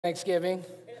Thanksgiving.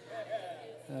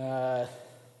 Should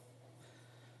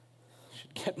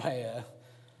get my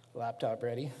laptop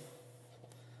ready.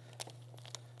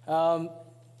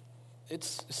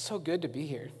 It's so good to be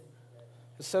here.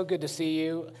 It's so good to see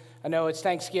you. I know it's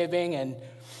Thanksgiving and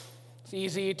it's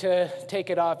easy to take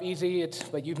it off easy,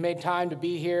 but you've made time to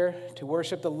be here to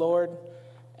worship the Lord,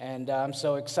 and I'm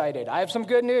so excited. I have some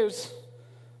good news.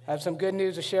 I have some good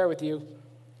news to share with you.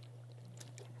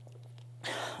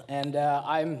 And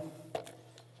I'm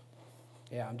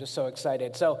just so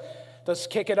excited. So let's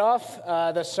kick it off.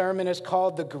 The sermon is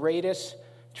called The Greatest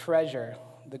Treasure.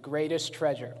 The Greatest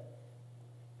Treasure.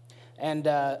 And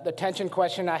the tension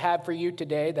question I have for you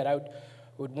today that I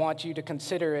would want you to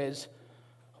consider is,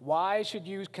 why should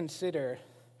you treasure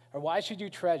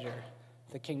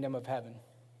the kingdom of heaven?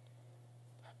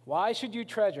 Why should you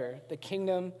treasure the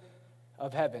kingdom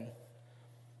of heaven?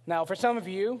 Now, for some of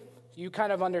you, you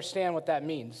kind of understand what that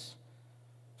means.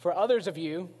 For others of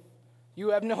you, you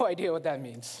have no idea what that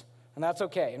means, and that's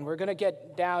okay. And we're going to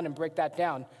get down and break that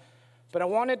down. But I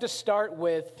wanted to start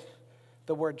with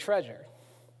the word treasure.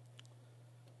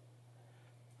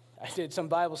 I did some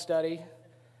Bible study,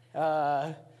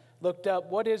 looked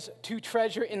up what is to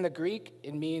treasure in the Greek.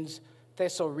 It means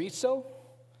thesaurizo,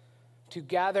 to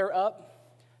gather up,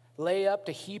 lay up,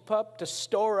 to heap up, to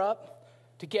store up,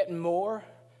 to get more,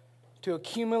 to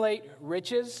accumulate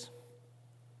riches.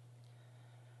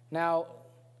 Now,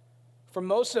 for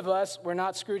most of us, we're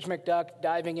not Scrooge McDuck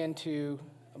diving into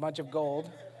a bunch of gold.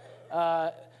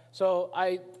 So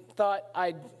I thought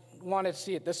I'd want to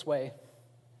see it this way.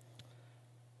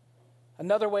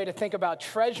 Another way to think about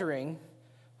treasuring,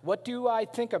 what do I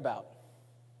think about?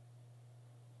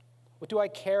 What do I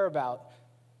care about?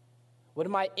 What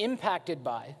am I impacted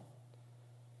by?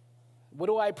 What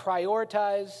do I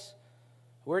prioritize?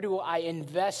 Where do I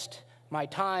invest my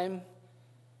time?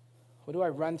 What do I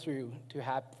run through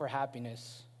for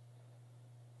happiness?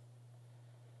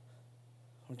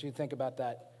 I want you to think about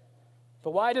that. But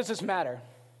why does this matter?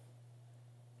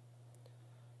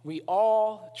 We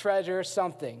all treasure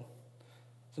something.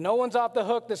 So no one's off the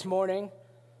hook this morning.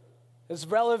 It's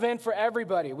relevant for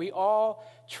everybody. We all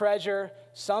treasure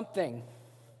something.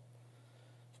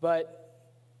 But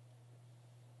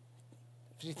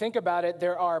if you think about it,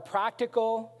 there are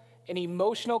practical and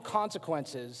emotional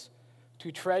consequences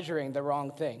to treasuring the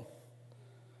wrong thing.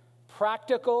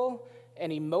 Practical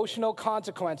and emotional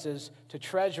consequences to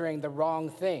treasuring the wrong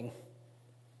thing.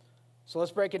 So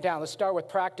let's break it down. Let's start with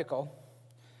practical.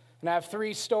 And I have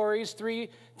three stories,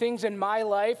 three things in my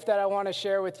life that I want to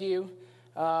share with you.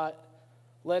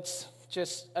 Let's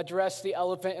just address the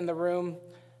elephant in the room,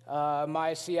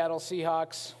 my Seattle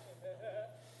Seahawks.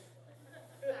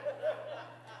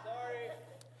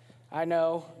 I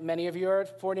know many of you are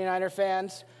 49er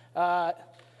fans.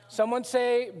 Someone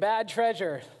say bad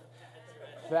treasure.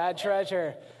 Bad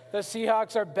treasure. The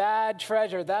Seahawks are bad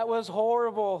treasure. That was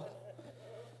horrible.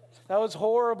 That was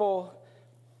horrible.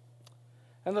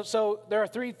 And so there are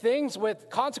three things with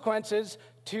consequences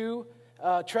to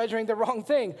treasuring the wrong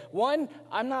thing. One,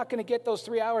 I'm not going to get those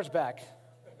 3 hours back.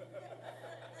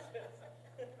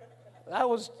 That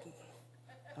was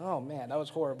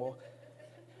horrible.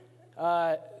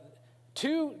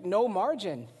 Two, no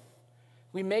margin.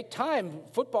 We make time.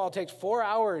 Football takes 4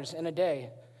 hours in a day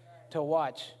to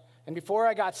watch. And before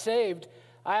I got saved,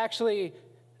 I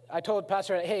told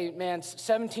Pastor, hey, man,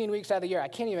 17 weeks out of the year, I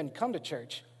can't even come to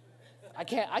church. I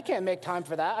can't make time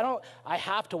for that. I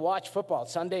have to watch football.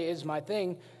 Sunday is my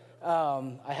thing.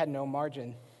 I had no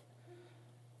margin.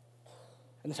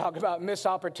 And talk about missed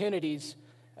opportunities.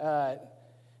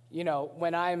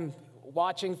 When I'm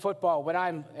watching football,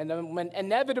 when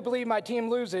inevitably my team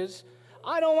loses,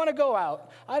 I don't want to go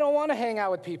out. I don't want to hang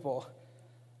out with people.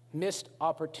 Missed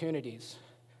opportunities.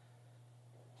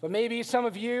 But maybe some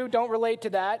of you don't relate to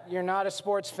that. You're not a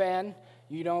sports fan.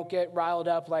 You don't get riled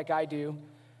up like I do.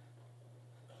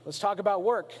 Let's talk about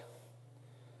work.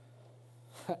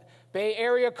 Bay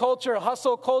Area culture,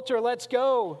 hustle culture, let's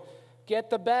go. Get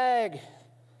the bag.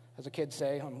 As the kids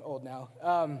say, I'm old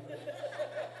now.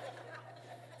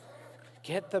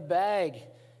 Get the bag.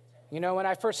 When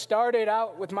I first started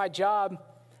out with my job,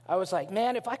 I was like,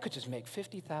 man, if I could just make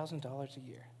 $50,000 a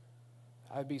year,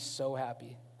 I'd be so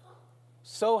happy.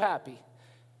 So happy.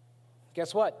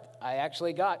 Guess what? I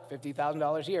actually got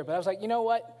 $50,000 a year. But I was like, you know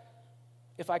what?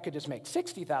 If I could just make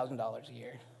 $60,000 a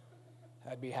year,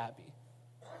 I'd be happy.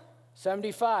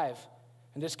 75.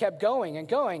 And just kept going and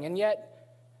going. And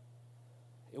yet,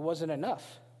 it wasn't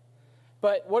enough.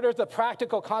 But what are the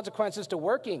practical consequences to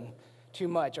working too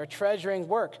much, or treasuring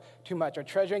work too much, or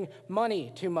treasuring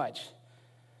money too much?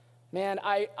 Man,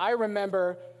 I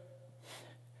remember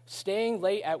staying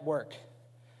late at work,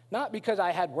 not because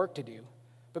I had work to do,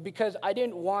 but because I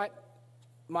didn't want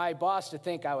my boss to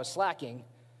think I was slacking.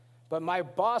 But my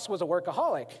boss was a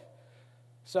workaholic.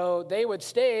 So they would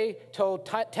stay till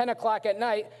 10 o'clock at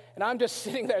night, and I'm just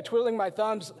sitting there twiddling my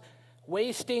thumbs,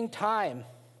 wasting time.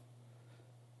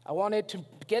 I wanted to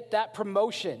get that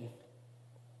promotion.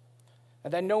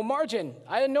 And then no margin.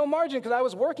 I had no margin because I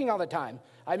was working all the time.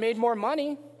 I made more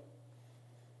money.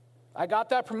 I got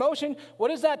that promotion. What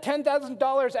does that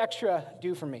 $10,000 extra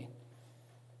do for me?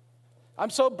 I'm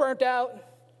so burnt out.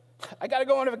 I got to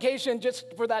go on a vacation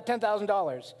just for that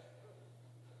 $10,000.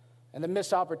 And the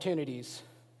missed opportunities.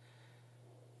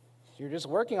 You're just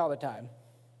working all the time.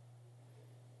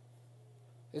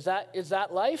 Is that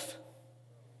life?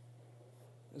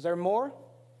 Is there more?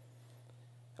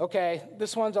 Okay,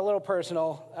 this one's a little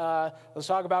personal. Let's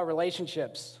talk about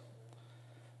relationships.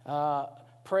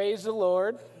 Praise the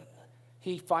Lord.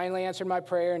 He finally answered my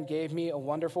prayer and gave me a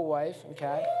wonderful wife,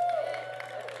 okay?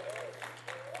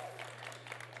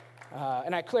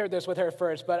 And I cleared this with her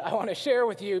first, but I want to share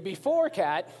with you, before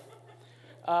Kat,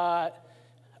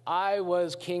 I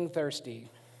was king thirsty.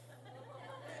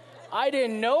 I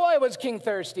didn't know I was king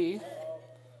thirsty,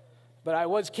 but I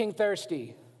was king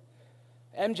thirsty.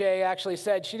 MJ actually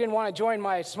said she didn't want to join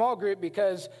my small group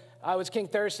because I was king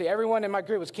thirsty. Everyone in my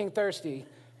group was king thirsty.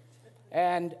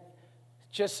 And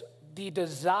just the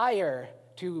desire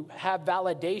to have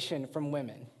validation from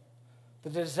women. The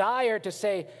desire to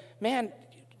say, man,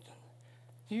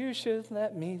 you should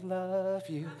let me love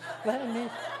you. Let me.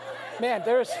 Man,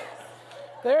 there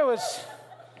was,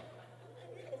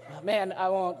 man, I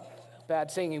won't,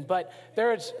 bad singing, but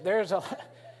there's a,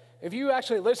 if you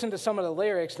actually listen to some of the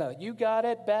lyrics now, you got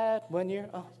it bad when you're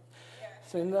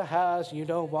in the house, you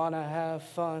don't want to have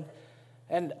fun.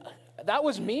 And that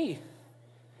was me.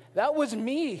 That was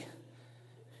me.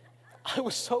 I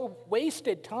was so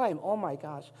wasted time. Oh my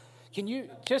gosh. Can you,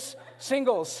 just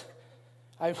singles,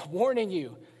 I'm warning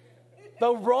you,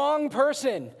 the wrong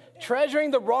person,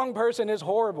 treasuring the wrong person is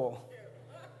horrible.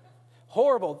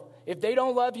 Horrible. If they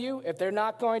don't love you, if they're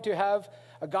not going to have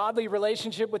a godly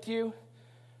relationship with you,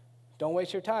 don't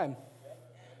waste your time.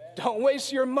 Don't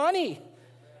waste your money.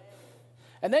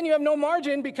 And then you have no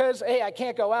margin because, hey, I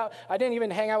can't go out. I didn't even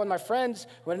hang out with my friends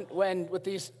when with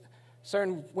these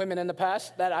certain women in the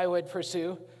past that I would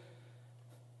pursue.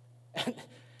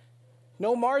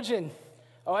 No margin.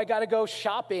 Oh, I got to go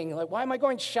shopping. Like, why am I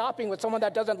going shopping with someone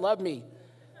that doesn't love me?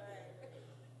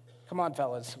 Come on,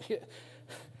 fellas.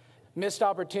 Missed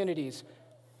opportunities.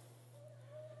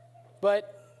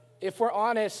 But if we're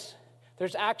honest,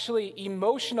 there's actually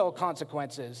emotional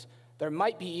consequences. There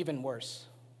might be even worse.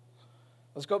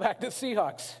 Let's go back to the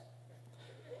Seahawks.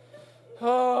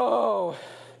 Oh,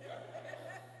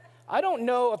 I don't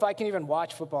know if I can even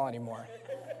watch football anymore.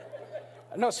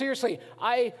 No, seriously,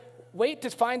 I wait to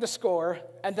find the score,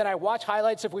 and then I watch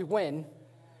highlights if we win.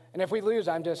 And if we lose,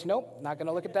 I'm just, nope, not going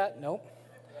to look at that, nope.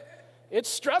 It's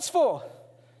stressful.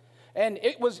 And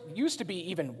it used to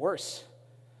be even worse.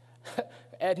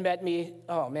 Ed met me,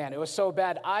 oh man, it was so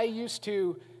bad. I used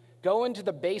to go into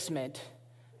the basement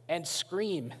and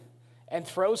scream and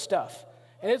throw stuff.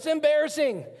 And it's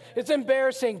embarrassing. It's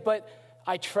embarrassing, but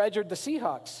I treasured the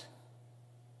Seahawks.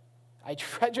 I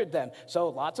treasured them. So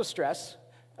lots of stress.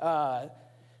 And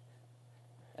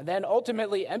then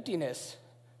ultimately emptiness.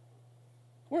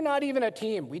 We're not even a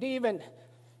team. We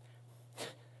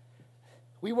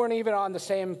weren't even on the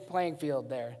same playing field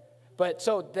there. But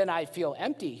so then I feel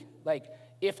empty. Like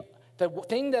if the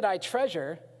thing that I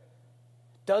treasure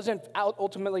doesn't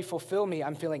ultimately fulfill me,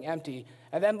 I'm feeling empty.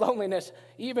 And then loneliness,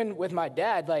 even with my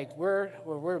dad, like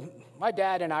my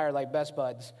dad and I are like best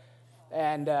buds.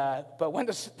 And but when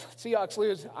the Seahawks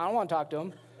lose, I don't want to talk to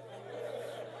him.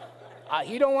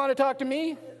 He don't want to talk to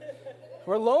me.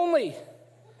 We're lonely.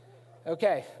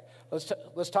 Okay,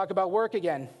 let's talk about work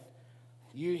again.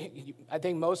 I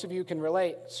think most of you can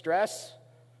relate. Stress,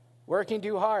 working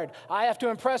too hard. I have to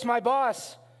impress my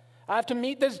boss. I have to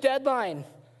meet this deadline.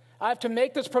 I have to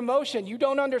make this promotion. You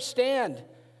don't understand.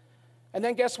 And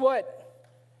then guess what?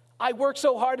 I worked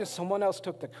so hard and someone else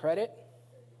took the credit.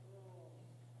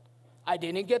 I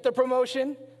didn't get the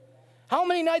promotion. How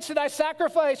many nights did I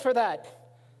sacrifice for that?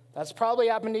 That's probably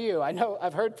happened to you. I know,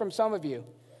 I've heard from some of you.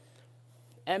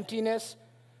 Emptiness.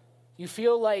 You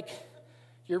feel like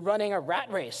you're running a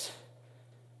rat race.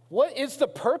 What is the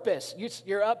purpose?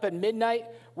 You're up at midnight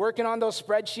working on those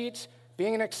spreadsheets,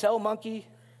 being an Excel monkey.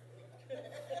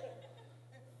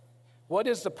 What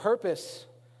is the purpose?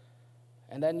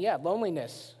 And then,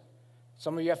 loneliness.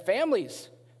 Some of you have families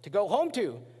to go home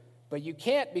to, but you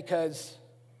can't because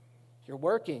you're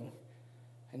working.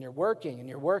 and you're working and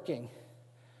you're working.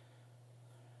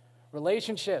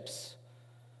 Relationships,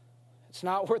 it's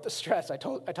not worth the stress. I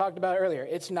talked about it earlier.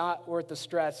 It's not worth the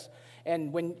stress.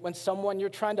 And when you're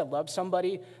trying to love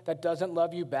somebody that doesn't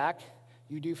love you back,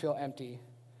 you do feel empty.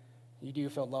 You do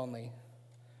feel lonely.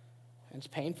 And it's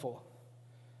painful.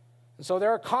 And so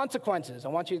there are consequences. I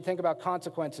want you to think about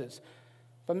consequences.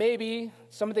 But maybe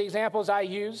some of the examples I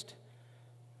used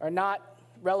are not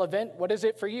relevant. What is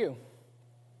it for you?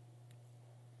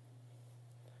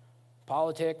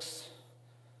 Politics,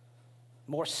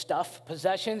 more stuff,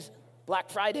 possessions, Black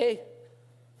Friday,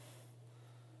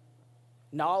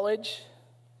 knowledge,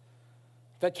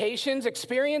 vacations,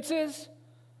 experiences.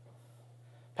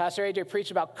 Pastor AJ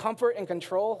preached about comfort and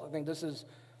control. I think this is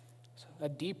a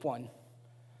deep one.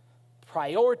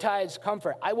 Prioritize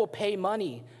comfort. I will pay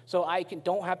money so I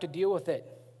don't have to deal with it.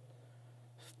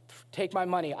 Take my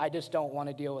money. I just don't want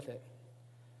to deal with it.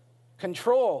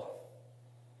 Control.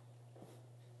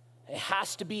 It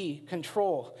has to be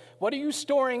control. What are you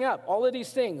storing up? All of these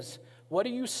things. What are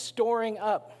you storing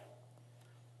up?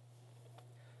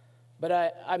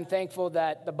 But I'm thankful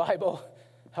that the Bible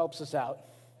helps us out.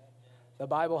 The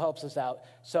Bible helps us out.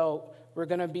 So we're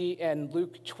going to be in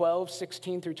Luke 12,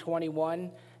 16 through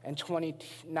 21 and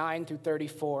 29 through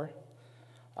 34.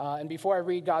 And before I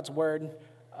read God's word,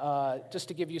 just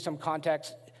to give you some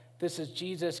context, this is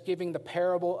Jesus giving the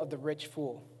parable of the rich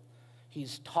fool.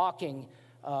 He's talking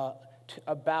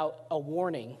about a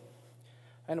warning.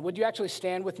 And would you actually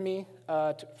stand with me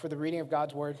for the reading of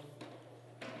God's word?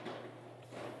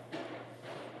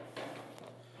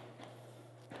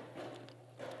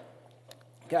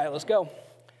 Okay, let's go.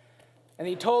 And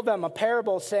he told them a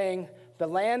parable saying, the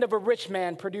land of a rich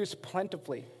man produced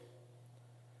plentifully.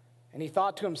 And he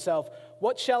thought to himself,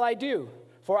 what shall I do?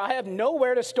 For I have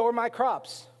nowhere to store my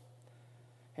crops.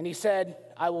 And he said,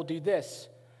 I will do this.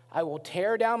 I will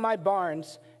tear down my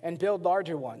barns and build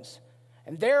larger ones.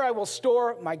 And there I will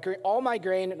store all my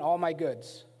grain and all my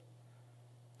goods.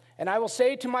 And I will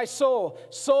say to my soul,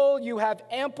 soul, you have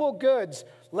ample goods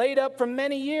laid up for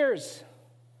many years.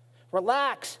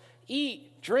 Relax,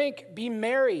 eat, drink, be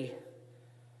merry.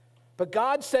 But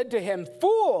God said to him,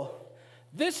 fool,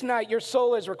 this night your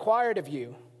soul is required of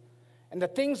you. And the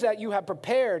things that you have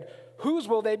prepared, whose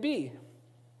will they be?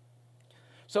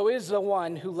 So is the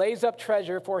one who lays up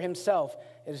treasure for himself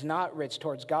is not rich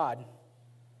towards God.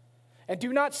 And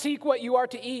do not seek what you are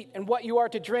to eat and what you are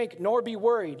to drink, nor be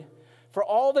worried. For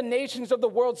all the nations of the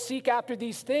world seek after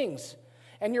these things,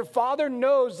 and your Father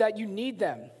knows that you need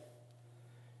them.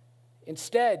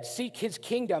 Instead, seek his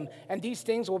kingdom, and these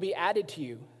things will be added to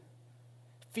you.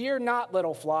 Fear not,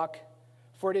 little flock,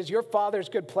 for it is your Father's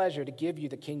good pleasure to give you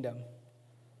the kingdom.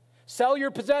 Sell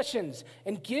your possessions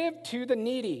and give to the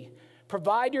needy.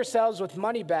 Provide yourselves with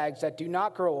money bags that do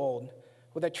not grow old,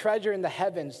 with a treasure in the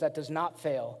heavens that does not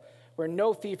fail, where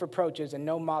no thief approaches and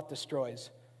no moth destroys.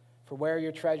 For where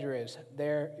your treasure is,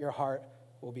 there your heart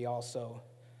will be also.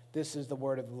 This is the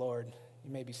word of the Lord.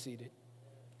 You may be seated.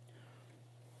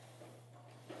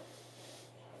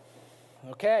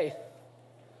 Okay.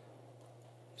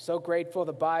 So grateful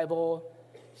the Bible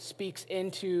speaks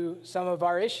into some of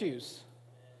our issues.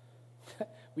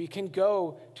 We can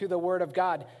go to the Word of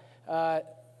God.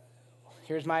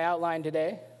 Here's my outline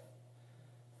today.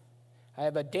 I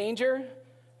have a danger,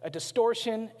 a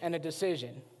distortion, and a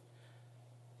decision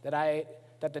that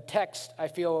the text I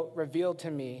feel revealed to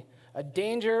me. A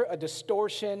danger, a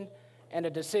distortion, and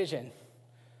a decision.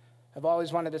 I've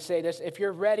always wanted to say this. If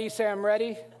you're ready, say I'm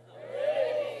ready.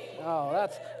 Oh,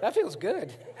 that feels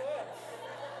good.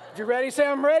 If you're ready, say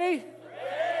I'm ready.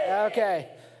 Okay,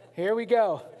 here we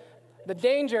go. The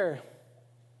danger.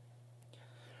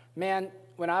 Man,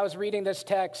 when I was reading this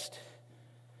text,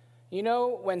 you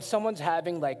know when someone's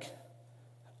having like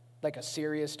a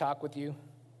serious talk with you?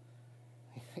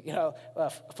 You know,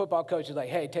 a football coach is like,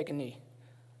 hey, take a knee.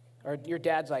 Or your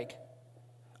dad's like,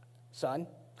 son,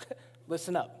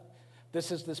 listen up.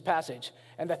 This is this passage.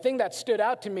 And the thing that stood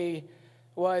out to me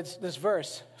was this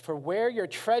verse, for where your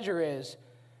treasure is,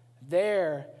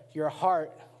 there your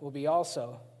heart will be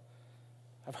also.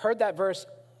 I've heard that verse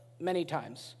many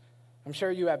times. I'm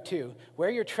sure you have too. Where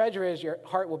your treasure is, your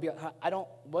heart will be.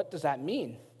 What does that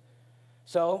mean?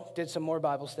 So, did some more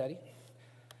Bible study.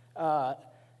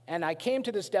 And I came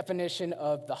to this definition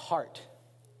of the heart.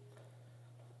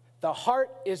 The heart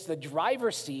is the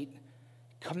driver's seat,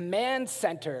 command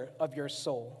center of your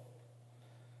soul.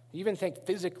 You even think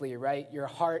physically, right? Your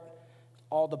heart,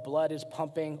 all the blood is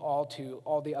pumping all to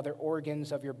all the other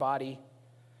organs of your body.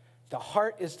 The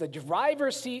heart is the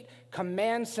driver's seat,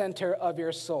 command center of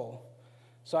your soul.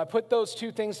 So I put those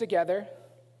two things together.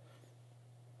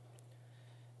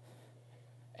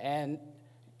 And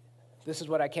this is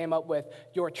what I came up with.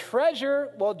 Your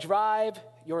treasure will drive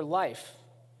your life.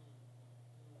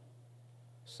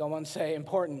 Someone say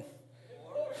important.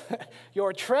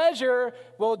 Your treasure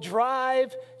will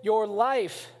drive your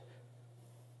life.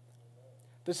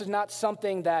 This is not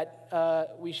something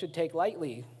that we should take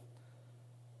lightly.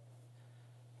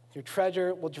 Your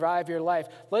treasure will drive your life.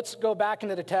 Let's go back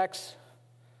into the text.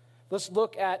 Let's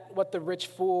look at what the rich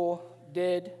fool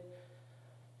did.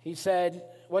 He said,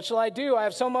 "What shall I do? I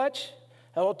have so much.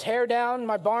 I will tear down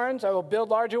my barns. I will build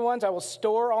larger ones. I will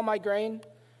store all my grain."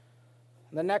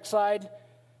 And the next slide, he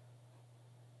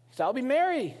said, "I'll be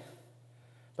merry."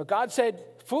 But God said,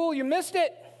 "Fool, you missed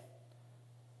it.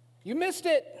 You missed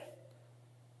it."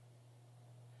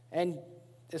 And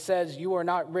it says, "You are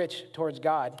not rich towards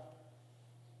God."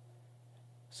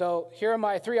 So here are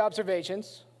my 3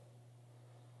 observations.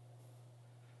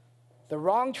 The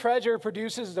wrong treasure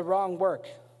produces the wrong work.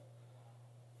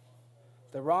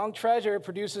 The wrong treasure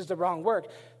produces the wrong work.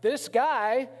 This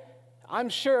guy, I'm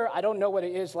sure, I don't know what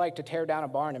it is like to tear down a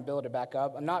barn and build it back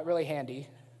up. I'm not really handy.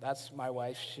 That's my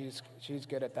wife. She's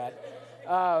good at that.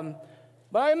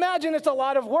 But I imagine it's a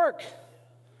lot of work.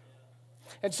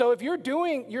 And so if you're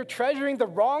treasuring the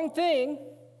wrong thing,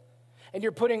 and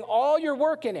you're putting all your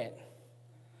work in it,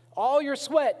 all your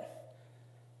sweat,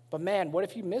 but man, what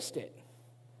if you missed it?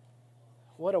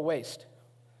 What a waste.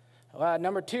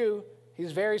 Number 2,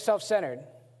 he's very self-centered.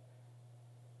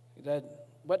 He said,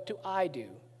 "What do I do?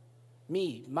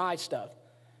 Me, my stuff."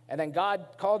 And then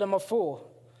God called him a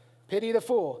fool. Pity the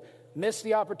fool. Missed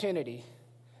the opportunity.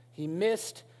 He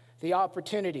missed the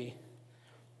opportunity.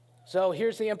 So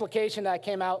here's the implication that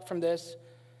came out from this.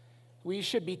 We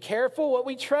should be careful what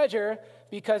we treasure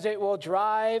because it will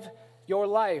drive your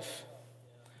life.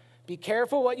 Be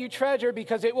careful what you treasure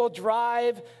because it will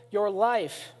drive your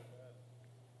life.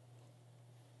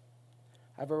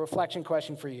 I have a reflection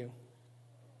question for you.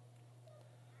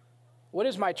 What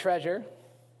is my treasure?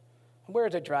 Where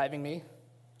is it driving me?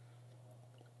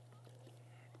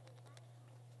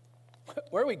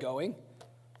 Where are we going?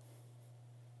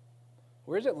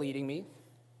 Where is it leading me?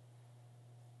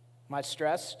 Am I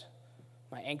stressed?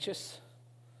 Am I anxious?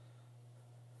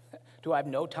 Do I have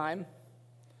no time?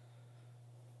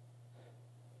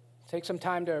 Take some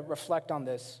time to reflect on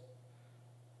this.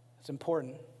 It's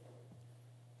important.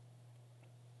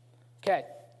 Okay,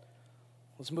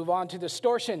 let's move on to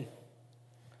distortion.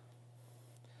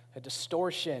 A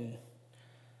distortion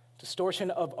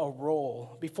of a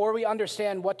role. Before we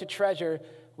understand what to treasure,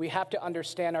 we have to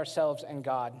understand ourselves and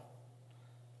God.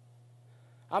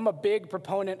 I'm a big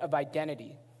proponent of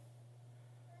identity.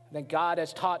 That God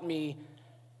has taught me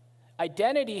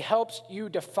identity helps you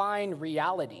define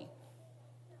reality.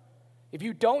 If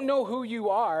you don't know who you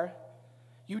are,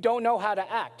 you don't know how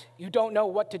to act. You don't know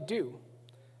what to do,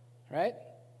 right?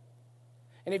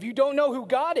 And if you don't know who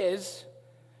God is,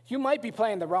 you might be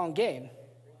playing the wrong game.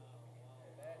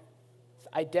 It's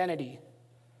identity.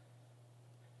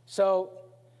 So,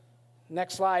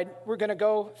 next slide. We're going to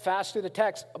go fast through the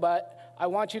text, but I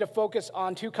want you to focus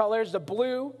on 2 colors. The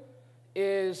blue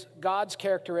is God's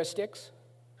characteristics,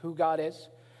 who God is.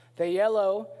 The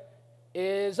yellow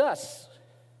is us.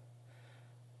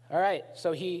 All right,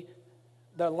 so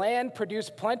the land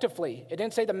produced plentifully. It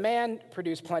didn't say the man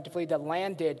produced plentifully, the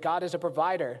land did. God is a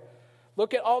provider.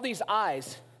 Look at all these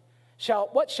eyes.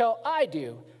 What shall I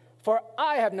do? For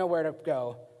I have nowhere to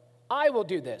go. I will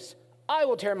do this. I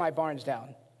will tear my barns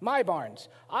down, my barns.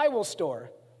 I will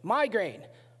store my grain,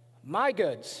 my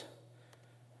goods.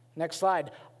 Next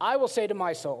slide. I will say to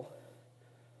my soul,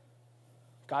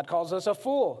 God calls us a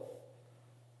fool.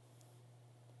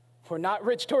 We're not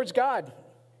rich towards God.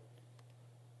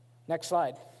 Next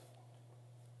slide.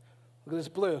 Look at this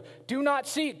blue. Do not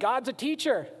seek. God's a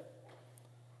teacher.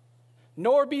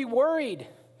 Nor be worried.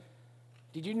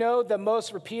 Did you know the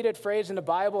most repeated phrase in the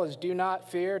Bible is do not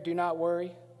fear, do not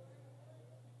worry?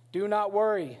 Do not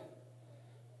worry.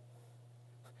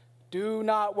 Do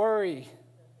not worry.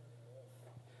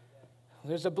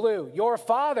 There's a blue. Your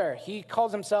Father. He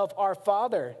calls himself our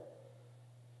Father.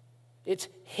 It's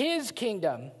his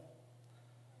kingdom.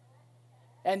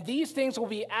 And these things will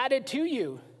be added to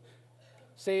you.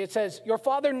 See, it says, your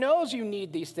Father knows you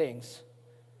need these things.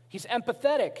 He's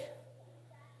empathetic.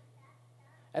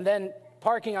 And then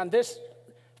parking on this,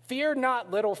 fear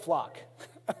not, little flock.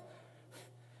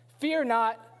 Fear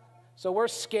not. So we're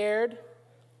scared.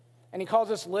 And he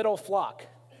calls us little flock.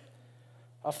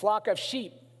 A flock of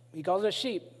sheep. He calls us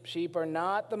sheep. Sheep are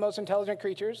not the most intelligent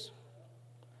creatures.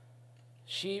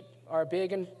 Sheep are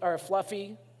big and are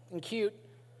fluffy and cute.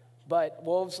 But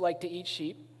wolves like to eat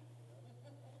sheep.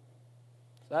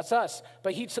 That's us.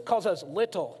 But he calls us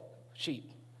little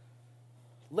sheep.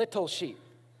 Little sheep.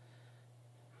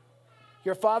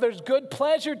 Your Father's good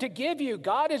pleasure to give you.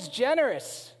 God is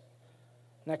generous.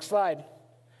 Next slide.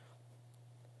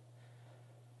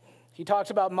 He talks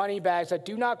about money bags that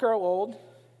do not grow old,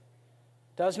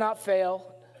 does not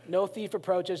fail, no thief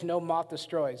approaches, no moth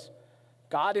destroys.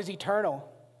 God is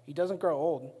eternal. He doesn't grow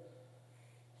old.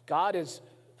 God is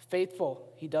faithful.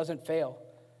 He doesn't fail.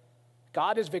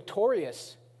 God is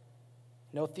victorious.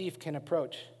 No thief can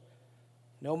approach.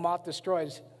 No moth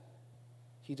destroys.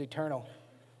 He's eternal.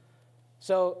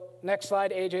 So next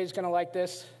slide, AJ is going to like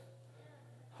this.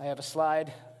 I have a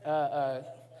slide, a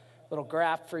little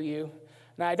graph for you.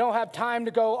 Now, I don't have time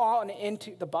to go on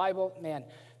into the Bible. Man,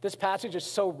 this passage is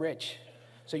so rich.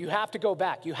 So you have to go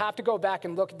back. You have to go back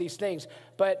and look at these things.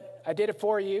 But I did it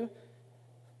for you.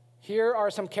 Here are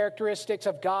some characteristics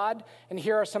of God, and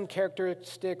here are some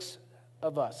characteristics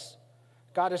of us.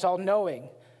 God is all-knowing.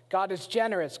 God is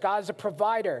generous. God is a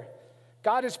provider.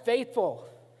 God is faithful.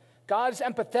 God is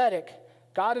empathetic.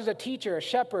 God is a teacher, a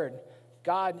shepherd.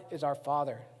 God is our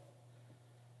Father.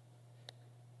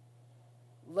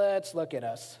 Let's look at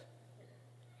us.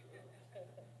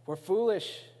 We're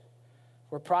foolish.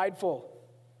 We're prideful.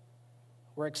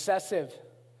 We're excessive,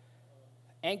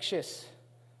 anxious,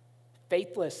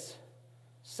 faithless,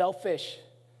 selfish,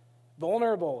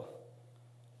 vulnerable,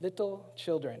 little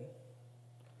children.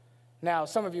 Now,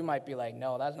 some of you might be like,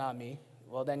 no, that's not me.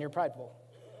 Well, then you're prideful.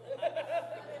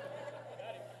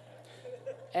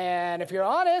 And if you're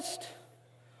honest,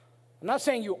 I'm not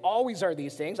saying you always are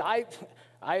these things. I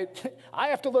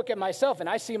have to look at myself, and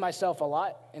I see myself a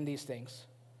lot in these things.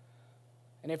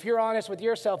 And if you're honest with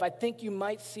yourself, I think you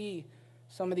might see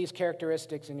some of these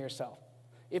characteristics in yourself,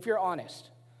 if you're honest.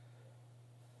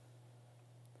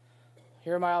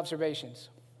 Here are my observations.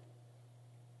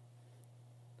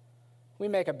 We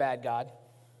make a bad God.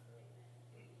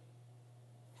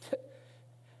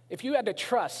 If you had to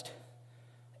trust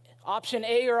option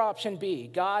A or option B,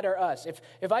 God or us,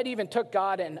 if I'd even took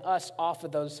God and us off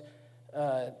of those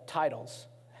titles,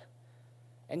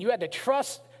 and you had to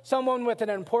trust someone with an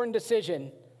important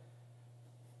decision,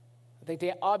 I think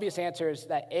the obvious answer is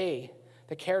that A,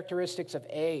 the characteristics of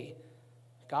A,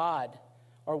 God,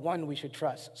 are one we should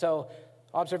trust. So,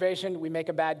 observation, we make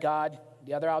a bad God.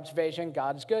 The other observation,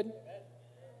 God is good.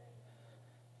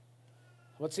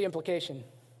 What's the implication?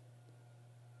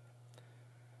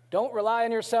 Don't rely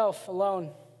on yourself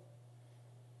alone.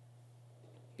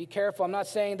 Be careful. I'm not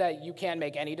saying that you can't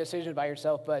make any decision by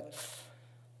yourself, but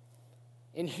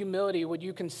in humility, would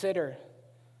you consider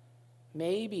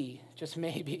maybe, just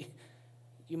maybe,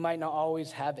 you might not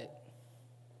always have it.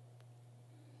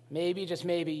 Maybe, just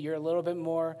maybe, you're a little bit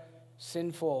more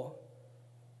sinful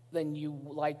than you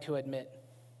like to admit.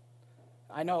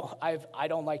 I know I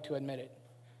don't like to admit it.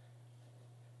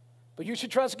 But you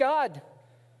should trust God.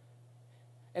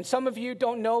 And some of you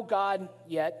don't know God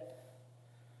yet,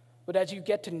 but as you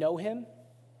get to know him,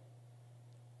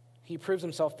 he proves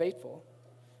himself faithful.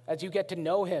 As you get to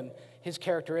know him, his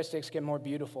characteristics get more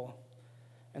beautiful.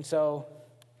 And so,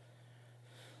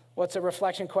 what's a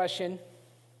reflection question?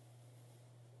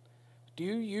 Do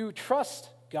you trust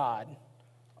God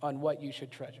on what you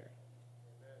should treasure?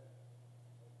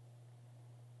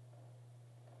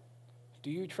 Do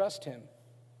you trust him?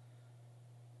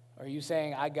 Or are you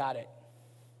saying, I got it?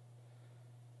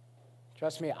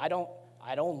 Trust me, I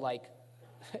don't like,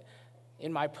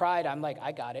 in my pride, I'm like,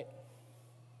 I got it.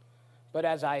 But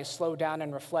as I slow down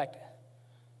and reflect,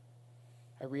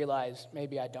 I realize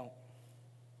maybe I don't.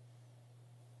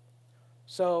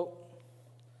 So,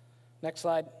 next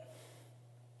slide.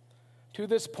 To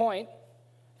this point,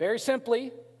 very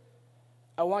simply,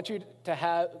 I want you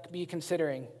to be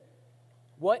considering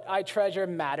what I treasure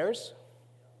matters,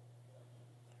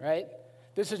 right?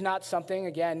 This is not something,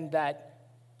 again, that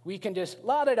we can just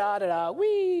la-da-da-da-da,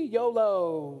 wee,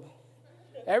 YOLO.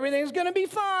 Everything's going to be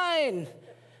fine.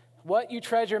 What you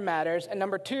treasure matters. And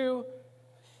number two,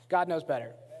 God knows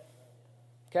better.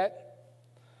 Okay?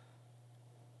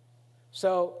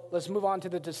 So let's move on to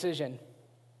the decision.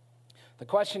 The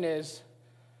question is,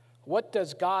 what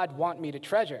does God want me to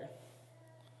treasure?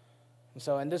 And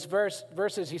so in this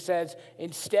verses, he says,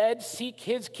 instead seek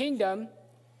his kingdom,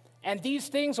 and these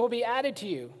things will be added to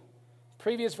you.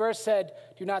 Previous verse said,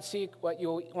 do not seek what you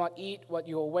will want to eat, what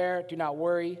you will wear. Do not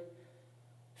worry.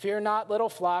 Fear not, little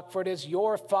flock, for it is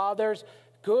your Father's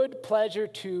good pleasure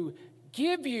to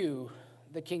give you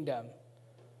the kingdom.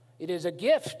 It is a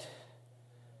gift.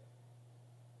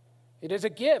 It is a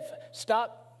gift.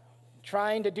 Stop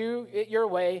trying to do it your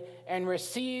way and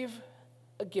receive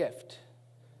a gift.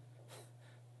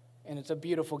 And it's a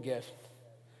beautiful gift.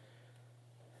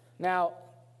 Now,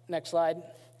 next slide.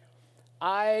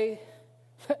 I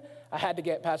had to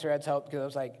get Pastor Ed's help because I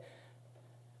was like,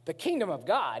 the kingdom of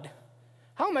God?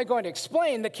 How am I going to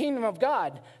explain the kingdom of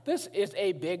God? This is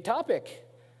a big topic.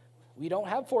 We don't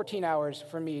have 14 hours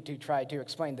for me to try to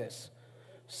explain this.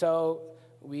 So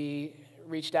we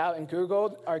reached out and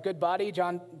Googled our good buddy,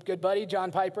 John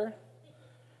Piper.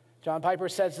 John Piper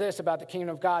says this about the kingdom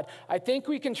of God. I think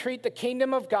we can treat the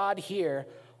kingdom of God here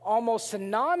almost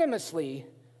synonymously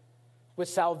with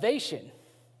salvation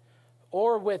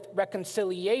or with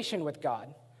reconciliation with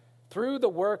God through the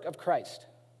work of Christ.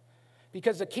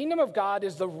 Because the kingdom of God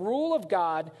is the rule of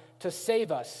God to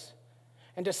save us.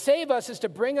 And to save us is to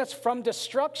bring us from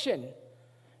destruction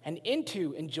and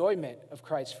into enjoyment of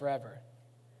Christ forever.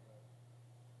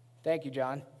 Thank you,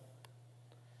 John.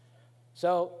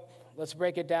 So let's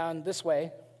break it down this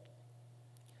way.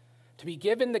 To be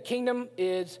given the kingdom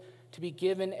is to be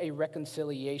given a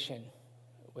reconciliation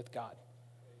with God.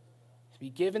 To be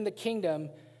given the kingdom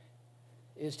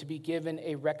is to be given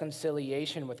a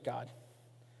reconciliation with God.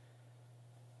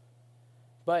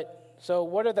 But, so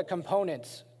what are the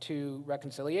components to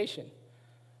reconciliation?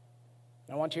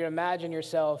 I want you to imagine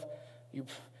yourself, you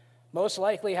most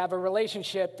likely have a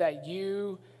relationship that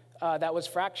that was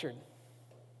fractured.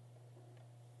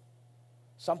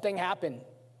 Something happened,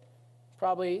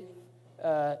 probably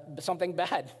something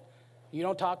bad. You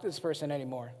don't talk to this person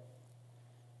anymore.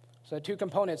 So two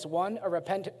components. One, a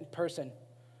repentant person.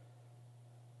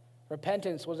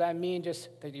 Repentance, what does that mean? Just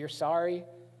that you're sorry,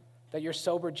 that you're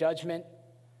sober judgment,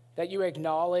 that you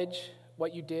acknowledge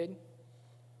what you did.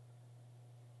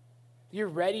 You're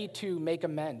ready to make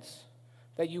amends,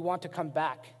 that you want to come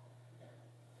back.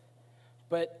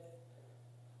 But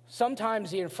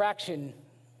sometimes the infraction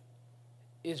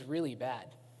is really bad.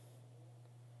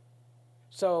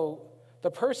 So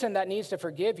the person that needs to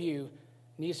forgive you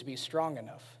needs to be strong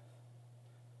enough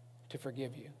to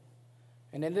forgive you.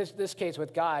 And in this case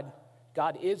with God,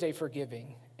 God is a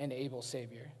forgiving and able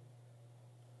Savior.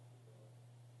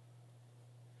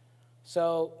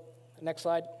 So, next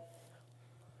slide.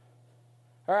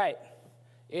 All right.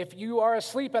 If you are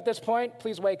asleep at this point,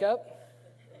 please wake up.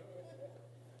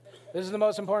 This is the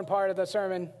most important part of the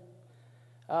sermon.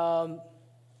 And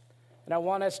I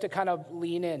want us to kind of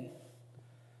lean in.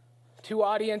 Two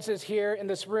audiences here in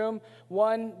this room.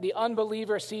 One, the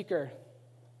unbeliever seeker.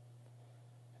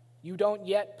 You don't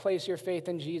yet place your faith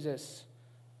in Jesus.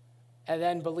 And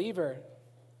then believer.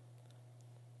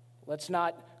 Let's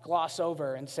not gloss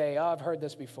over and say, oh, I've heard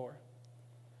this before.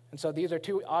 And so these are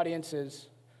two audiences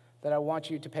that I want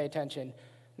you to pay attention.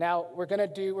 Now, we're going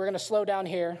to slow down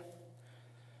here.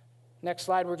 Next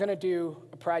slide, we're going to do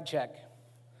a pride check.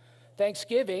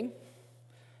 Thanksgiving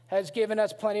has given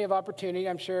us plenty of opportunity.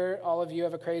 I'm sure all of you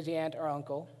have a crazy aunt or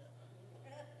uncle.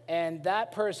 And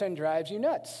that person drives you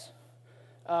nuts.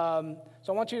 So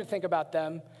I want you to think about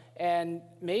them. And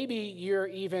maybe you're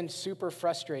even super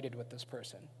frustrated with this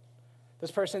person. This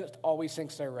person always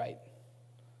thinks they're right.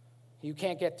 You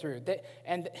can't get through.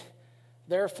 And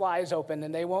their fly is open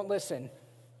and they won't listen.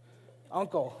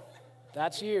 Uncle,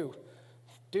 that's you.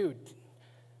 Dude.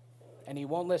 And he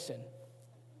won't listen.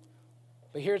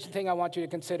 But here's the thing I want you to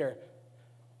consider.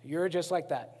 You're just like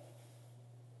that.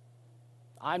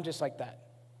 I'm just like that.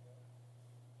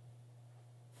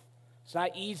 It's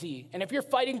not easy. And if you're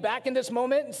fighting back in this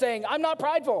moment and saying, I'm not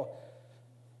prideful.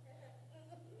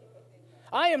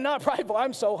 I am not prideful.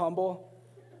 I'm so humble.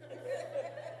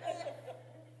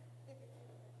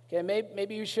 Okay,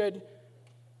 maybe you should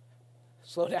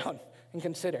slow down and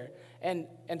consider. And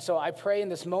so I pray in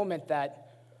this moment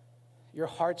that your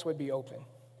hearts would be open.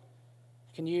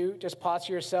 Can you just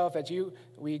posture yourself as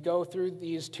we go through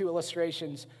these two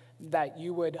illustrations, that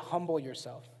you would humble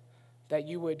yourself, that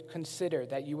you would consider,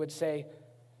 that you would say,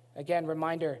 again,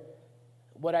 reminder,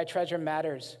 what I treasure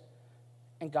matters,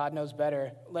 and God knows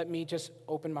better. Let me just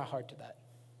open my heart to that.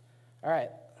 All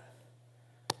right.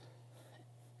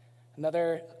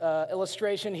 Another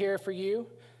illustration here for you.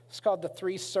 It's called the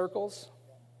 3 circles.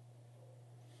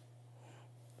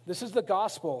 This is the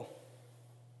gospel.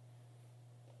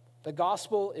 The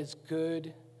gospel is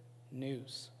good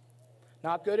news.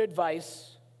 Not good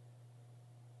advice,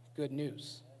 good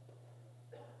news.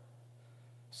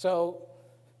 So,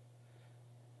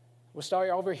 we'll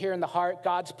start over here in the heart,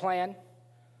 God's plan.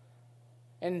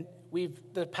 And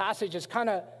the passage has kind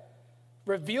of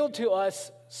revealed to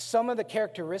us some of the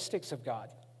characteristics of God.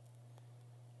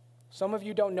 Some of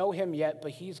you don't know him yet,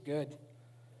 but he's good.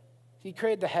 He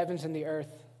created the heavens and the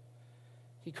earth.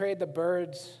 He created the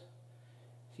birds.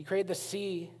 He created the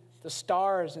sea, the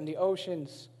stars, and the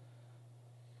oceans.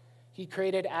 He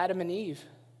created Adam and Eve.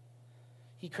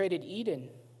 He created Eden.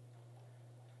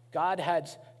 God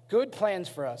has good plans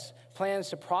for us, plans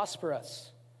to prosper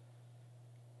us.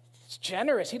 He's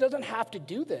generous. He doesn't have to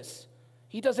do this.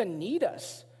 He doesn't need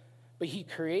us, but he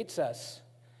creates us,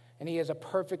 and he has a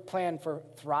perfect plan for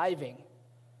thriving.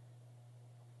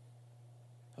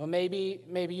 Well, maybe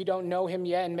you don't know him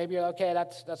yet, and maybe you're like, okay,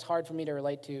 that's hard for me to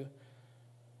relate to.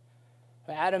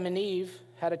 But Adam and Eve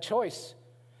had a choice.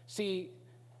 See,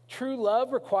 true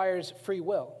love requires free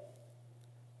will.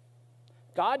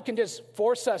 God can just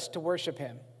force us to worship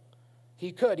him.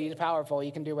 He could. He's powerful.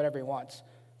 He can do whatever he wants.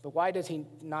 But why does he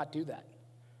not do that?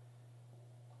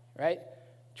 Right?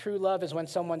 True love is when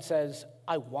someone says,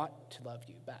 I want to love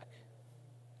you back.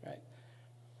 Right?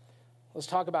 Let's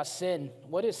talk about sin.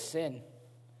 What is sin?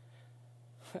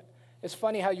 It's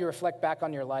funny how you reflect back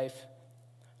on your life.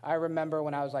 I remember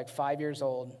when I was like 5 years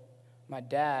old, my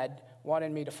dad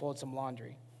wanted me to fold some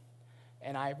laundry,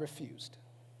 and I refused.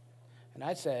 And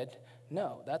I said,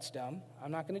 no, that's dumb.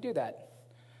 I'm not going to do that.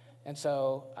 And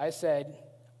so I said,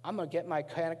 I'm going to get my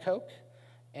can of Coke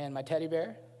and my teddy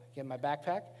bear, get my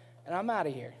backpack, and I'm out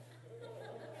of here.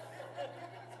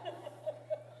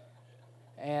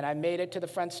 And I made it to the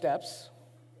front steps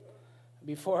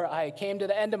before I came to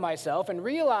the end of myself and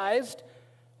realized,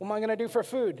 what am I going to do for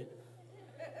food?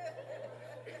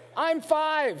 I'm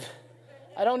 5.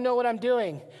 I don't know what I'm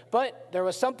doing. But there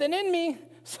was something in me,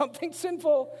 something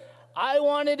sinful. I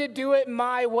wanted to do it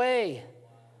my way.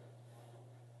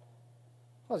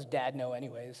 Well, does dad know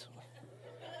anyways?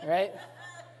 Right?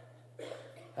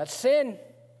 That's sin.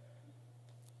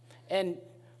 And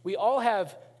we all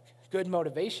have good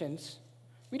motivations.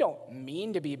 We don't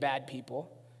mean to be bad people.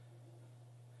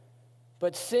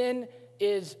 But sin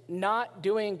is not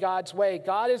doing God's way.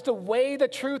 God is the way, the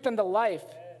truth, and the life.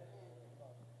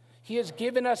 He has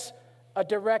given us a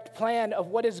direct plan of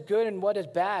what is good and what is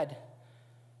bad.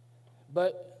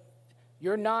 But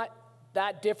you're not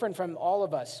that different from all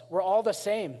of us. We're all the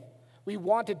same. We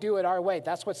want to do it our way.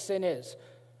 That's what sin is.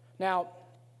 Now,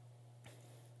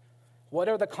 what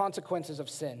are the consequences of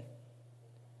sin?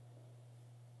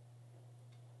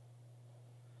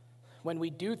 When we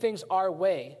do things our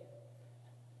way,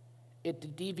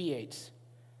 it deviates,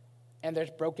 and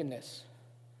there's brokenness.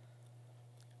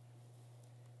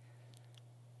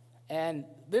 And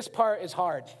this part is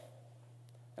hard.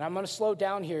 And I'm going to slow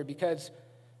down here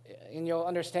and you'll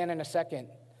understand in a second.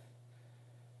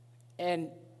 And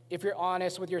if you're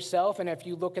honest with yourself, and if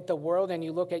you look at the world and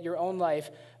you look at your own life,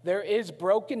 there is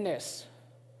brokenness.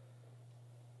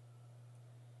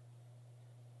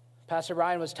 Pastor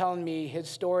Ryan was telling me his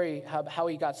story, how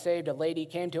he got saved. A lady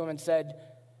came to him and said,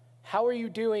 how are you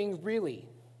doing really?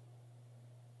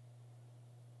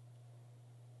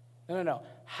 No.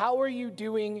 How are you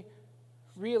doing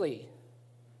really?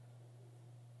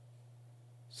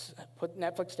 Put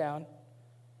Netflix down.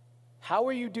 How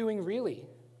are you doing really?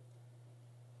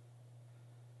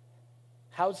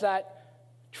 How's that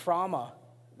trauma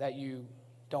that you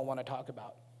don't want to talk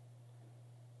about?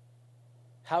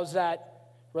 How's that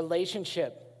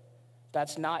relationship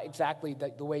that's not exactly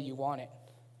the way you want it?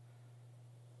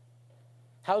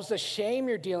 How's the shame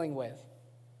you're dealing with?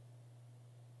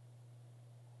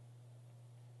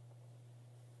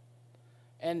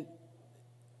 And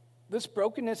this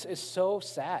brokenness is so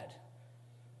sad.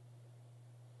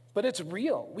 But it's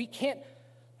real.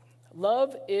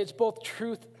 Love is both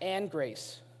truth and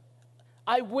grace.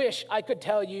 I wish I could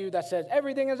tell you that says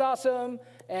everything is awesome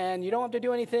and you don't have to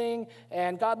do anything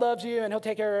and God loves you and he'll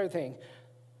take care of everything.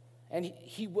 And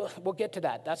he will, we'll get to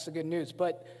that. That's the good news.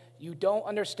 But you don't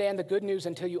understand the good news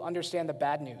until you understand the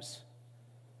bad news.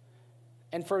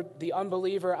 And for the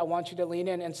unbeliever, I want you to lean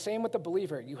in. And same with the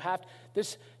believer.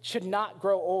 This should not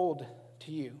grow old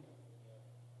to you.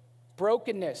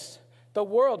 Brokenness. The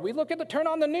world, we look at turn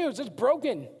on the news, it's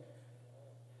broken.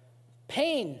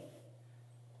 Pain.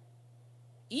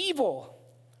 Evil.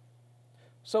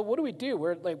 So what do?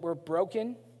 We're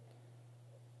broken.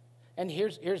 And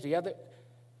here's the other.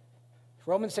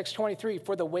 Romans 6:23,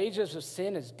 for the wages of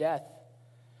sin is death.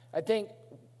 I think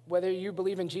whether you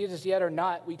believe in Jesus yet or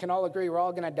not, we can all agree we're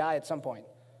all going to die at some point.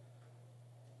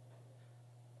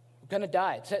 We're going to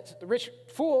die. The rich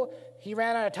fool, he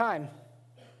ran out of time.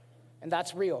 And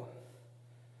that's real.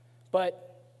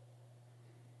 But,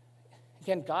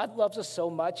 again, God loves us so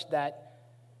much that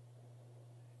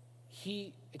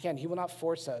he will not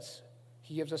force us.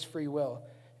 He gives us free will.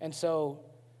 And so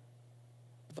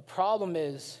the problem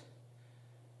is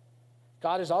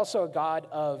God is also a God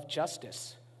of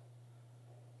justice.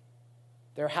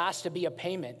 There has to be a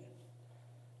payment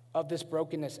of this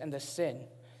brokenness and this sin.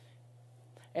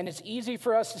 And it's easy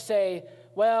for us to say,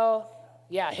 well,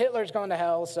 yeah, Hitler's going to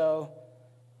hell, so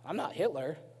I'm not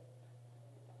Hitler.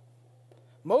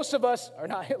 Most of us are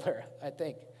not Hitler, I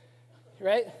think,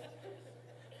 right?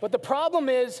 But the problem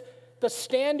is the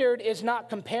standard is not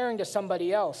comparing to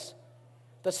somebody else.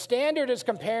 The standard is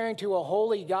comparing to a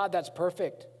holy God that's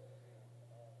perfect.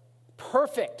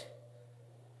 Perfect.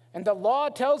 And the law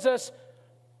tells us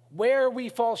where we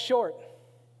fall short.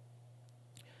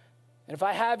 And if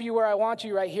I have you where I want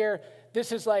you right here,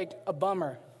 this is like a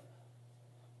bummer.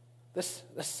 This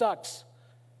sucks.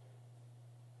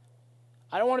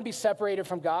 I don't want to be separated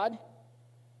from God.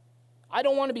 I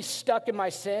don't want to be stuck in my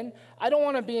sin. I don't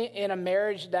want to be in a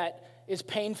marriage that is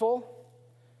painful.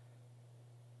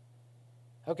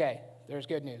 Okay, there's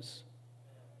good news.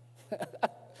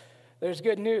 There's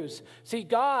good news. See,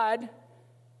 God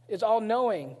is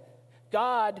all-knowing.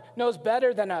 God knows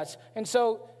better than us. And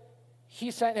so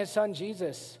he sent his son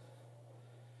Jesus.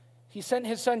 He sent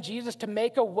his son Jesus to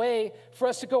make a way for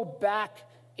us to go back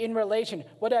in relation.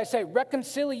 What did I say?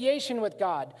 Reconciliation with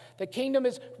God. The kingdom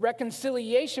is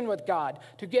reconciliation with God,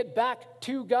 to get back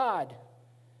to God.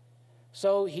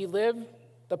 So he lived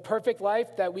the perfect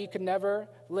life that we could never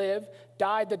live,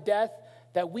 died the death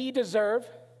that we deserve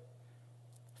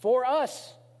for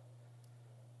us.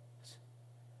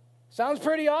 Sounds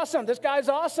pretty awesome. This guy's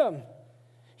awesome.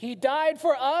 He died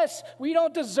for us. We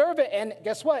don't deserve it. And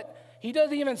guess what? He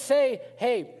doesn't even say,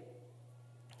 hey,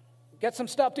 get some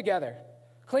stuff together.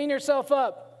 Clean yourself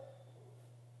up.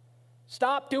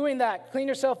 Stop doing that. Clean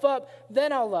yourself up.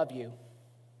 Then I'll love you.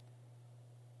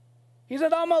 He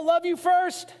said, I'm going to love you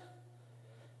first.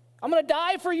 I'm going to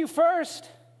die for you first.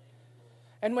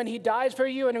 And when he dies for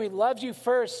you and he loves you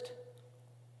first,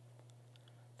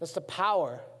 that's the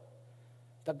power,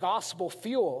 the gospel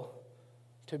fuel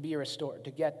to be restored,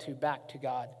 to get to back to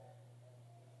God.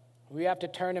 We have to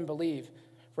turn and believe.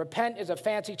 Repent is a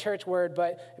fancy church word,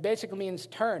 but it basically means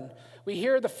turn. We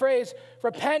hear the phrase,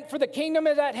 repent for the kingdom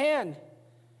is at hand.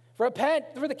 Repent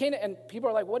for the kingdom. And people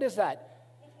are like, what is that?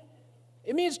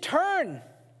 It means turn.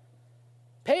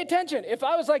 Pay attention. If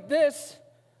I was like this,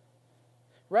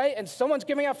 right, and someone's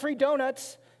giving out free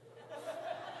donuts,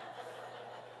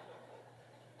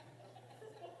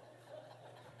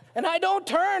 and I don't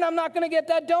turn, I'm not going to get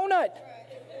that donut.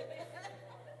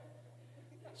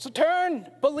 So turn,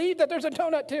 believe that there's a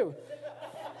donut too.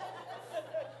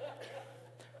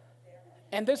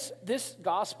 And this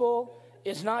gospel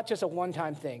is not just a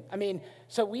one-time thing. I mean,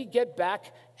 so we get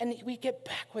back, and we get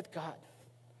back with God.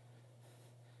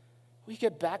 We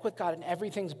get back with God, and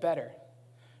everything's better.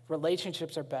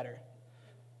 Relationships are better.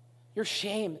 Your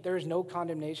shame, there is no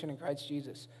condemnation in Christ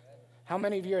Jesus. How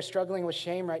many of you are struggling with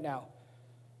shame right now?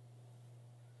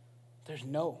 There's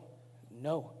no,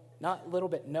 not a little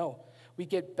bit, no. We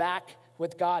get back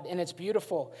with God, and it's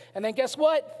beautiful. And then guess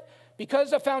what?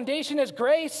 Because the foundation is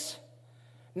grace,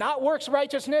 not works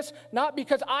righteousness, not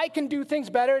because I can do things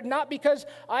better, not because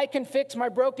I can fix my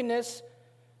brokenness.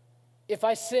 If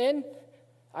I sin,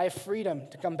 I have freedom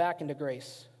to come back into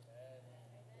grace.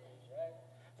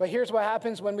 But here's what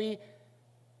happens when we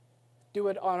do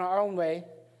it on our own way.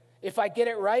 If I get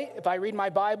it right, if I read my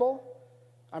Bible,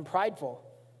 I'm prideful.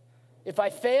 If I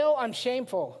fail, I'm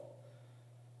shameful.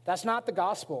 That's not the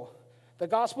gospel. The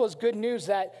gospel is good news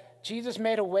that Jesus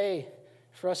made a way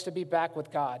for us to be back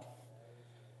with God.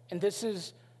 And this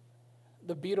is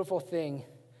the beautiful thing.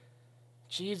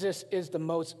 Jesus is the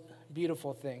most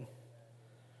beautiful thing.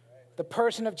 The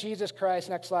person of Jesus Christ,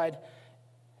 next slide,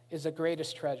 is the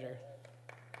greatest treasure.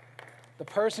 The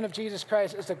person of Jesus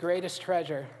Christ is the greatest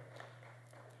treasure.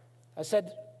 I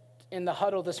said in the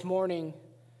huddle this morning,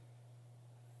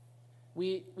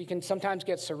 we can sometimes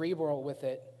get cerebral with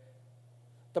it.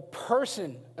 The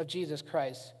person of Jesus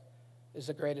Christ is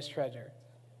the greatest treasure.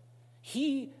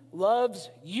 He loves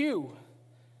you.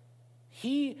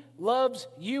 He loves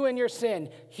you in your sin.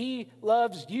 He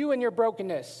loves you in your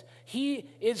brokenness. He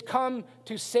is come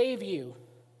to save you.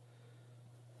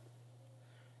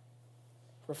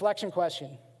 Reflection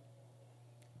question.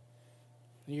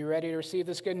 Are you ready to receive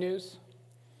this good news?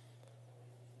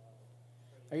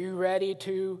 Are you ready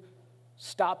to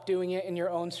stop doing it in your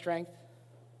own strength?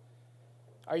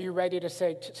 Are you ready to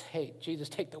say, hey, Jesus,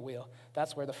 take the wheel?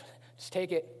 That's where just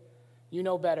take it. You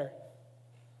know better.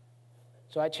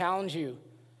 So I challenge you,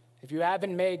 if you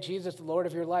haven't made Jesus the Lord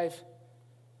of your life,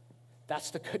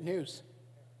 that's the good news.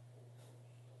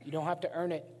 You don't have to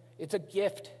earn it. It's a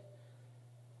gift.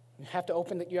 You have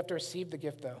to you have to receive the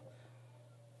gift, though.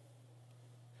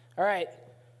 All right,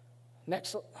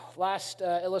 last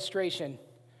illustration.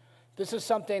 This is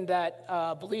something that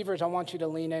believers, I want you to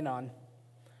lean in on.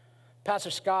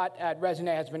 Pastor Scott at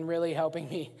Resonate has been really helping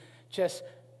me just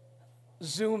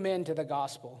zoom into the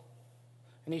gospel.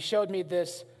 And he showed me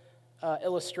this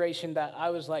illustration that I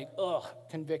was like, ugh,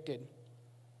 convicted.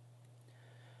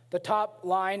 The top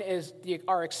line is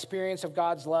our experience of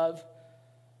God's love,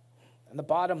 and the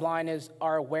bottom line is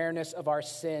our awareness of our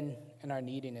sin and our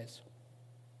neediness.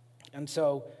 And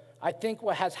so I think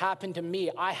what has happened to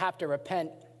me, I have to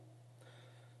repent.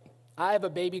 I have a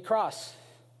baby cross.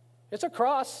 It's a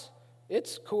cross.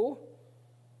 It's cool.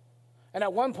 And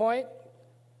at one point,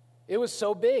 it was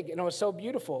so big and it was so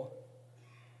beautiful.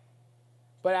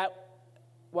 But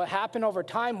what happened over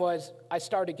time was I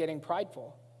started getting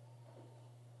prideful.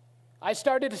 I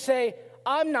started to say,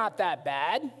 I'm not that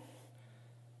bad.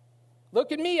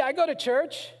 Look at me, I go to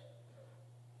church.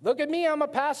 Look at me, I'm a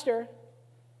pastor.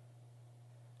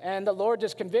 And the Lord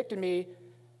just convicted me,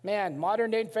 man,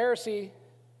 modern day Pharisee,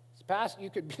 you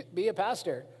could be a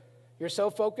pastor. You're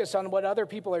so focused on what other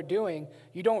people are doing,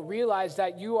 you don't realize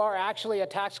that you are actually a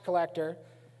tax collector,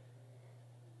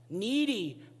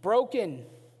 needy, broken.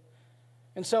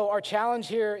 And so our challenge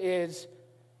here is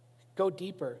go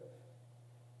deeper.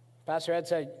 Pastor Ed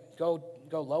said, go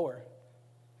lower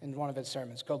in one of his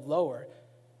sermons. Go lower.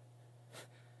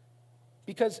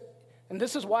 Because, and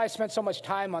this is why I spent so much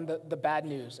time on the bad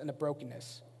news and the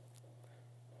brokenness.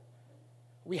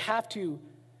 We have to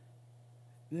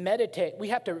meditate. We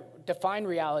have to define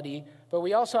reality, but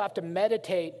we also have to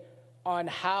meditate on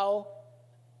how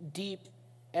deep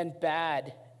and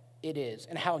bad it is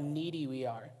and how needy we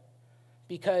are.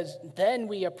 Because then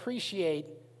we appreciate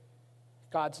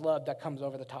God's love that comes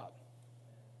over the top.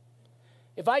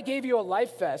 If I gave you a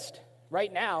life vest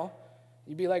right now,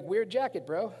 you'd be like, weird jacket,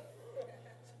 bro.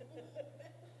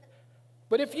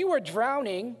 But if you were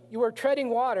drowning, you were treading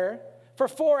water for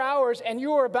 4 hours and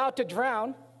you were about to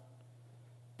drown,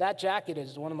 that jacket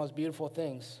is one of the most beautiful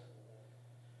things.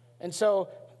 And so,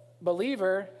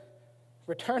 believer,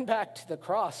 return back to the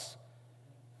cross.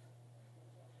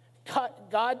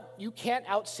 God, you can't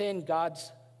out-sin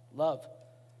God's love.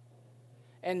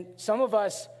 And some of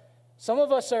us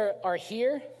are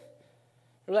here,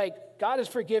 we're like, God has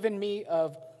forgiven me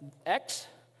of X.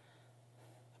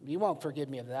 You won't forgive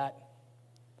me of that.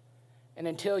 And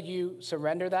until you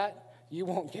surrender that, you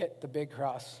won't get the big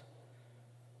cross.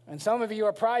 And some of you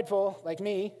are prideful, like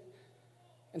me,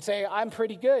 and say, I'm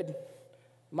pretty good.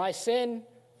 My sin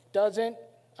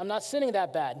I'm not sinning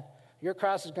that bad. Your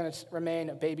cross is going to remain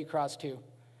a baby cross too.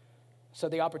 So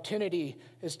the opportunity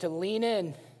is to lean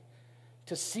in,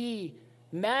 to see,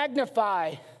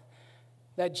 magnify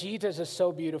that Jesus is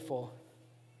so beautiful.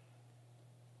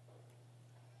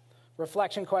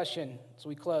 Reflection question as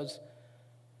we close.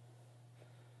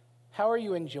 How are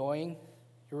you enjoying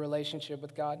your relationship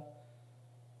with God?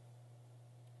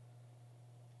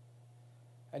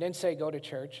 I didn't say go to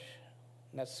church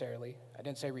necessarily. I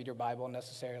didn't say read your Bible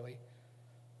necessarily.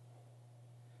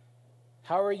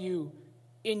 How are you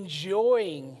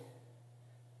enjoying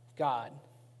God?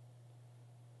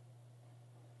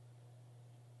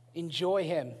 Enjoy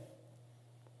Him.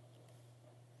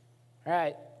 All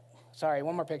right. Sorry,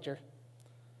 one more picture.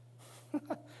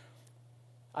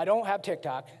 I don't have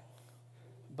TikTok,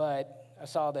 but I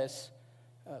saw this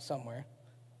somewhere.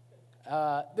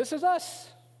 This is us.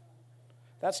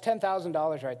 That's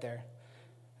 $10,000 right there.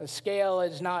 The scale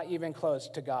is not even close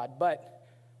to God, but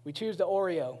we choose the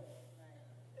Oreo.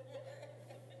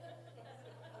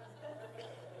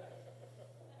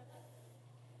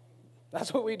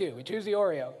 That's what we do. We choose the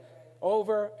Oreo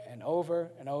over and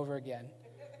over and over again.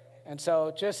 And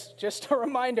so just a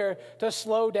reminder to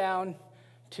slow down,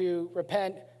 to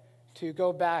repent, to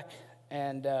go back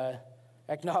and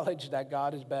acknowledge that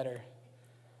God is better.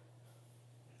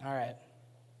 All right.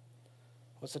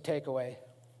 What's the takeaway?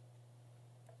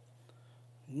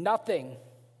 Nothing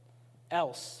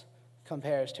else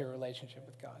compares to a relationship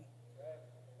with God.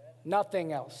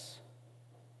 Nothing else.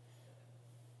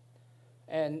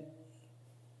 And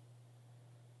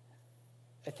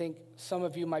I think some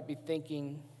of you might be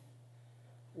thinking,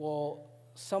 well,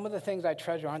 some of the things I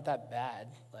treasure aren't that bad.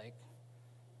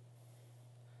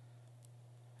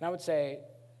 And I would say,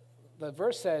 the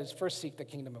verse says, first seek the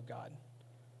kingdom of God.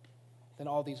 Then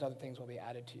all these other things will be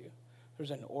added to you.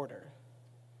 There's an order.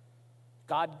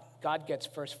 God gets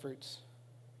first fruits.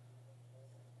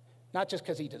 Not just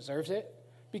because he deserves it,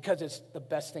 because it's the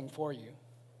best thing for you.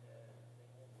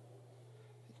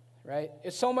 Right?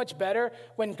 It's so much better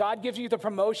when God gives you the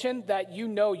promotion that you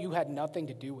know you had nothing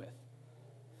to do with.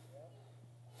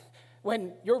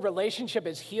 When your relationship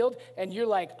is healed and you're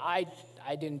like, I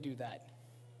didn't do that.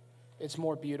 It's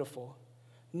more beautiful.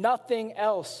 Nothing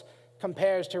else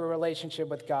compares to a relationship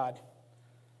with God.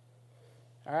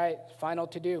 All right, final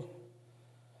to do.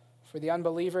 For the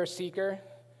unbeliever, seeker,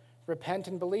 repent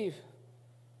and believe.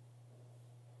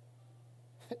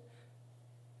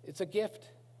 It's a gift.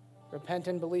 Repent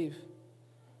and believe.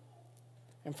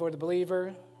 And for the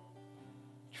believer,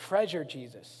 treasure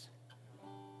Jesus.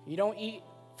 You don't eat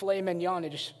filet mignon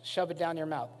and just shove it down your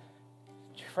mouth.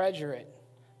 Treasure it.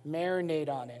 Marinate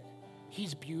on it.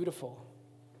 He's beautiful.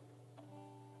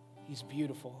 He's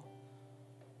beautiful.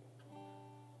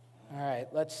 All right,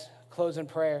 let's close in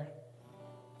prayer.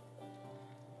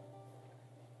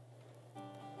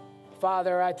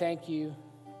 Father, I thank you.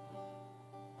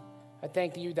 I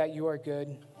thank you that you are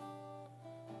good.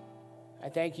 I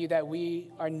thank you that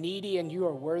we are needy and you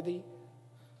are worthy.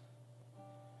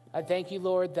 I thank you,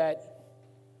 Lord, that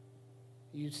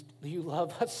you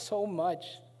love us so much.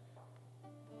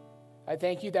 I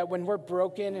thank you that when we're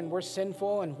broken and we're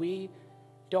sinful and we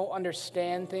don't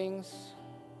understand things,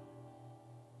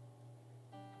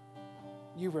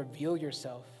 you reveal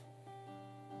yourself.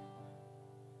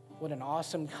 What an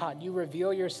awesome God. You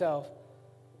reveal yourself.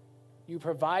 You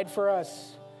provide for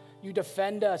us. You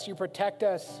defend us. You protect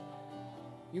us.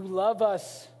 You love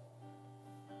us.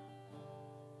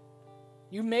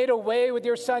 You made a way with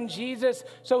your son Jesus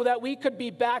so that we could be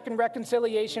back in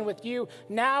reconciliation with you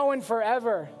now and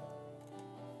forever.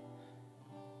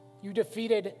 You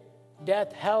defeated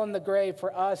death, hell, and the grave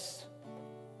for us.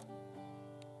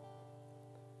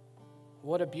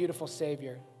 What a beautiful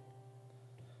Savior.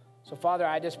 So, Father,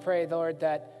 I just pray, Lord,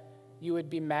 that you would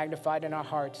be magnified in our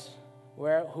hearts,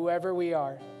 whoever we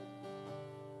are,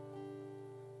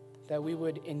 that we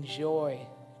would enjoy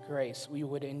grace. We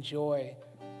would enjoy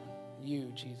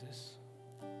you, Jesus.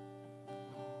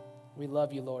 We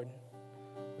love you, Lord.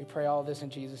 We pray all this in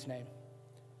Jesus' name.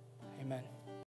 Amen.